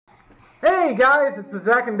Hey guys, it's the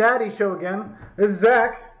Zach and Daddy show again. This is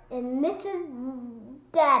Zach. And Mrs.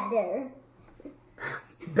 Dadder.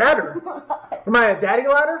 Dadder? Am I a daddy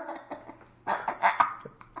ladder?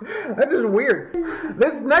 That's just weird.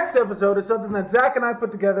 This next episode is something that Zach and I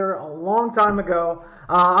put together a long time ago.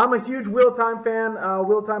 I'm a huge Wheel of Time fan.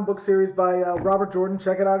 Wheel of Time book series by Robert Jordan.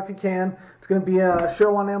 Check it out if you can. It's going to be a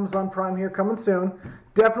show on Amazon Prime here coming soon.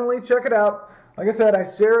 Definitely check it out. Like I said, I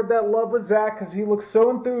shared that love with Zach because he looks so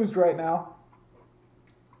enthused right now.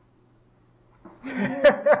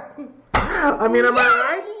 I mean, am I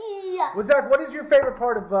right? Yeah. Well, Zach, what is your favorite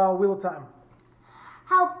part of Wheel of Time?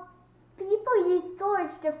 How people use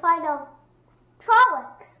swords to fight off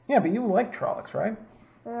Trollocs. Yeah, but you like Trollocs, right?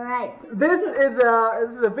 Right. This is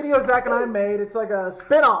a video Zach and I made. It's like a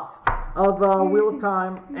spin-off of Wheel of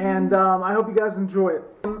Time, and I hope you guys enjoy it.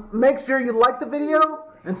 Make sure you like the video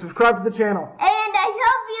and subscribe to the channel. And I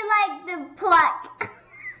hope you like the pluck.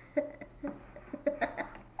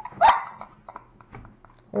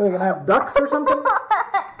 What, are they gonna have ducks or something?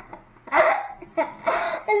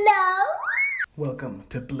 No. Welcome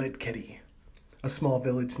to Bledkedi, a small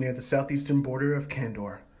village near the southeastern border of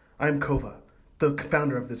Kandor. I'm Kova, the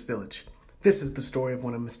founder of this village. This is the story of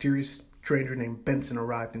when a mysterious stranger named Benson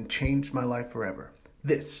arrived and changed my life forever.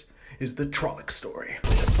 This is the Trolloc story.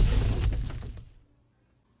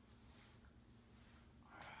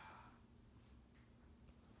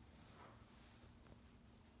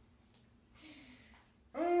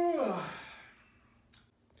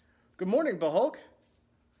 Good morning, Bahulk.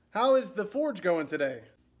 How is the forge going today?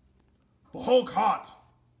 Bahulk hot.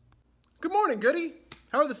 Good morning, Goody.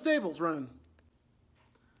 How are the stables running?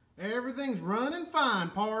 Everything's running fine,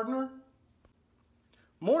 partner.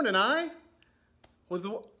 Morning, I. Was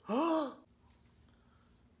the... Oh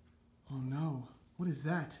no, what is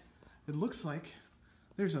that? It looks like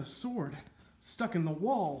there's a sword stuck in the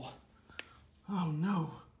wall. Oh no,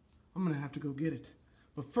 I'm gonna have to go get it.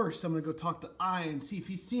 But first, I'm gonna go talk to I and see if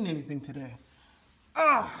he's seen anything today.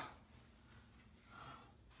 Ah!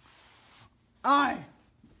 I!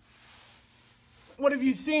 What have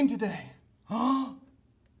you seen today? Huh?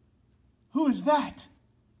 Who is that?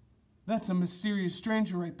 That's a mysterious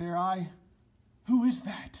stranger right there, I. Who is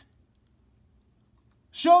that?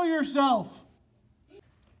 Show yourself!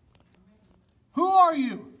 Who are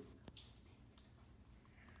you?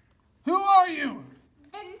 Who are you?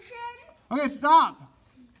 Benson? Okay, stop!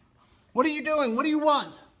 What are you doing? What do you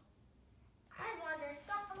want? I want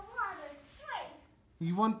a cup of water straight.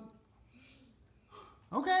 You want...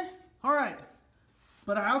 Okay, all right.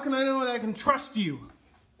 But how can I know that I can trust you?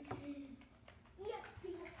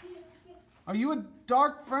 Are you a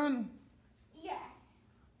dark friend? Yes.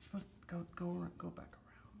 You're supposed to go back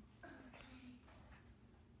around.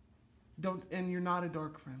 Don't, and you're not a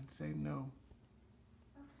dark friend. Say no.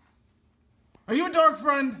 Are you a dark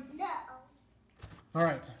friend? No. All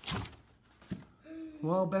right.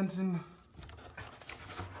 Well, Benson,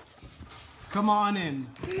 come on in.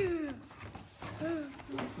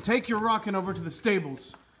 Take your rockin' over to the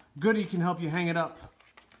stables. Goody can help you hang it up.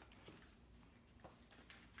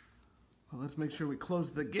 Well, let's make sure we close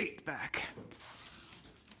the gate back.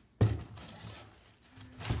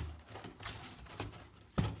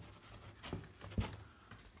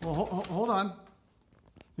 Well, hold on.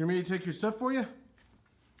 You want me to take your stuff for you?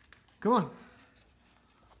 Come on.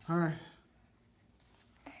 All right.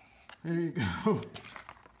 There you go.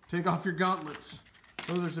 Take off your gauntlets.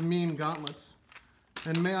 Those are some mean gauntlets.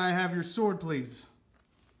 And may I have your sword, please?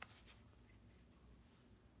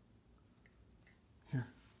 Here,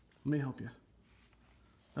 let me help you.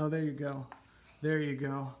 Oh, there you go. There you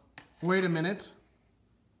go. Wait a minute.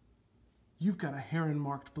 You've got a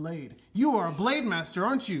heron-marked blade. You are a blade master,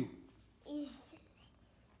 aren't you?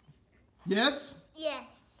 Yes? Yes.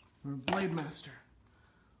 You're a blade master.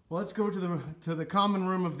 Well, let's go to the common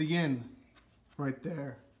room of the inn. Right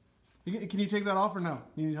there. Can you take that off or no?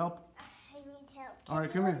 You need help? I need help. All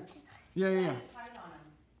right, come here. Yeah.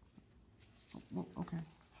 Well, okay.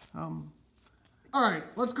 All right,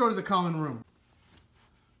 let's go to the common room.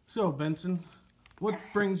 So, Benson, what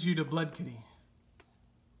brings you to Bledkedi?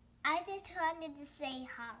 I just wanted to say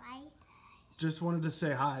hi. Just wanted to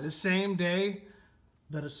say hi. The same day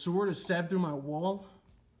that a sword is stabbed through my wall?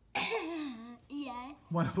 Yes.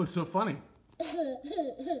 What's so funny?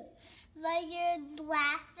 Like you're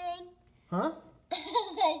laughing. Huh?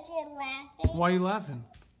 Like you're laughing. Why are you laughing?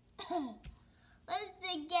 Because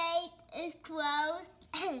the gate is closed.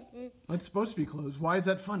 It's supposed to be closed. Why is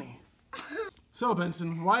that funny? So,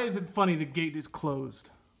 Benson, why is it funny the gate is closed?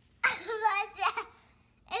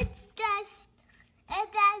 It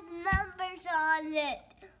has numbers on it.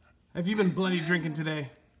 Have you been bloody drinking today?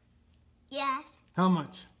 Yes. How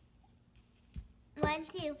much? 1,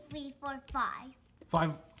 2, 3, 4, 5.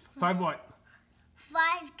 Five what?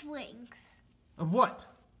 5 drinks Of what?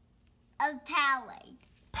 of Powerade.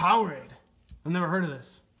 Powerade. I've never heard of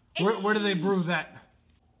this. Where do they brew that?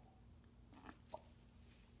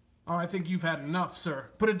 Oh, I think you've had enough, sir.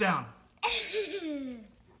 Put it down.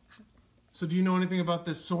 So do you know anything about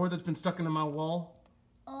this sword that's been stuck into my wall?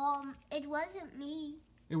 It wasn't me.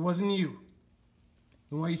 It wasn't you.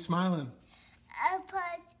 Then why are you smiling?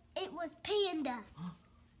 Because it was Panda.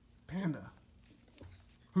 Panda.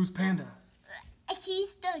 Who's Panda?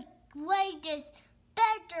 He's the greatest,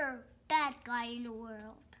 better bad guy in the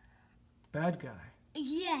world. Bad guy.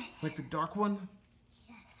 Yes. Like the dark one?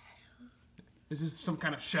 Yes. Is this some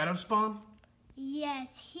kind of shadow spawn?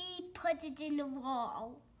 Yes, he put it in the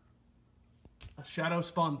wall. A shadow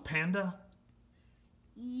spawn panda?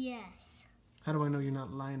 Yes. How do I know you're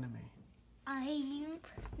not lying to me? I'm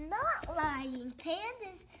not lying.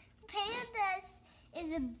 Pandas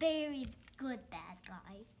is a very good bad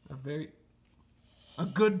guy. A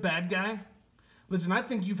good bad guy? Listen, I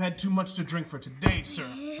think you've had too much to drink for today, sir.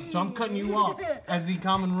 So I'm cutting you off as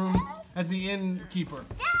the innkeeper.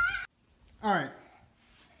 All right.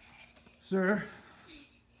 Sir,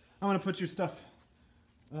 I'm gonna put your stuff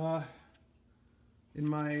in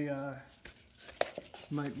my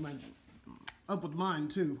up with mine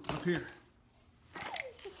too, up here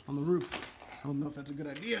on the roof. I don't know if that's a good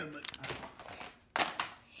idea, but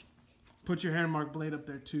put your hair mark blade up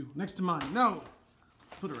there too, next to mine. No,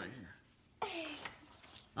 put it right here.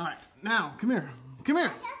 All right, now come here. Come here. I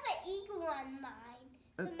have an eagle on mine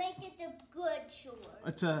to make it a good sword.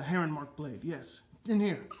 It's a heron mark blade. Yes, in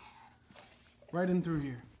here, right in through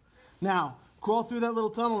here. Now crawl through that little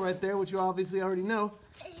tunnel right there, which you obviously already know.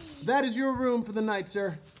 That is your room for the night,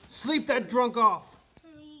 sir. Sleep that drunk off.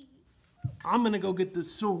 I'm gonna go get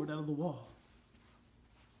this sword out of the wall.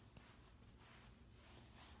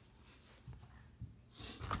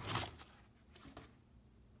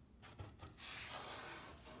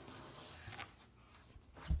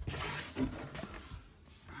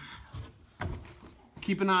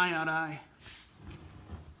 Keep an eye out, Eye.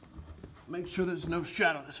 Make sure there's no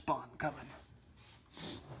shadow spawn coming.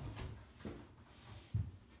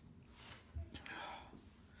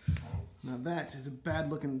 Now that is a bad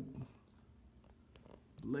looking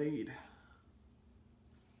blade.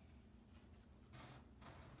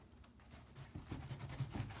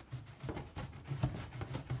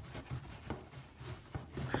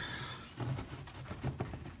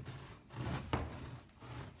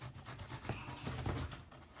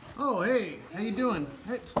 Oh, hey, how you doing?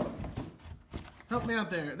 Hey, help me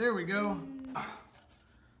out there. There we go.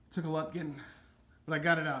 Took a lot getting, but I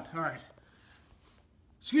got it out. All right.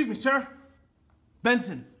 Excuse me, sir.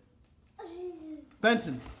 Benson.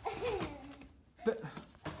 Benson.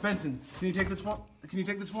 Benson, can you take this for? Can you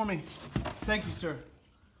take this for me? Thank you, sir.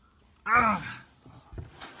 Ah.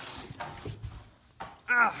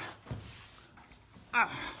 Ah.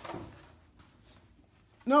 Ah.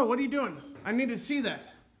 No, what are you doing? I need to see that.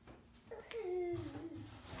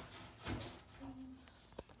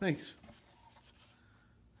 Thanks.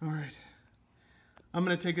 All right. I'm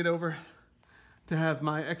gonna take it over to have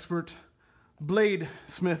my expert blade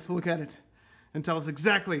smith look at it and tell us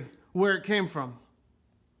exactly where it came from.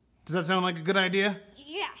 Does that sound like a good idea?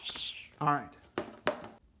 Yes. All right.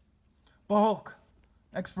 Bahulk,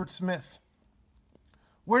 expert smith.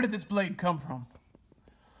 Where did this blade come from?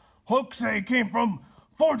 Hulk say it came from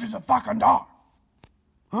Forges of Thakandar.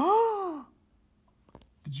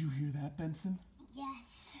 Did you hear that, Benson?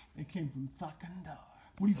 Yes. It came from Thakandar.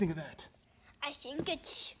 What do you think of that? I think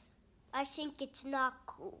it's not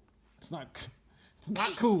cool. It's not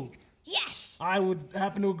cool. Yes. I would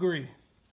happen to agree.